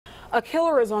A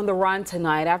killer is on the run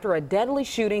tonight after a deadly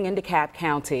shooting in DeKalb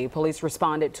County. Police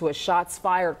responded to a shots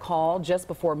fired call just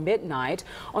before midnight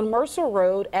on Mercer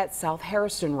Road at South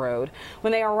Harrison Road.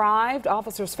 When they arrived,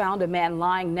 officers found a man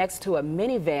lying next to a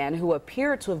minivan who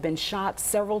appeared to have been shot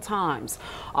several times.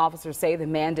 Officers say the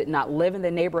man did not live in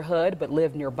the neighborhood but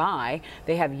lived nearby.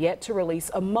 They have yet to release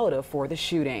a motive for the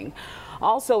shooting.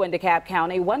 Also in DeKalb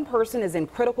County, one person is in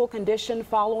critical condition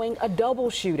following a double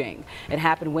shooting. It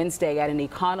happened Wednesday at an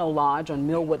Econo Lodge on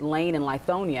Millwood Lane in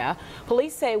Lithonia.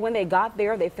 Police say when they got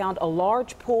there, they found a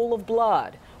large pool of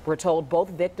blood. We're told both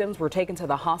victims were taken to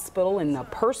the hospital in a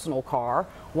personal car.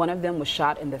 One of them was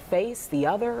shot in the face, the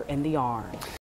other in the arm.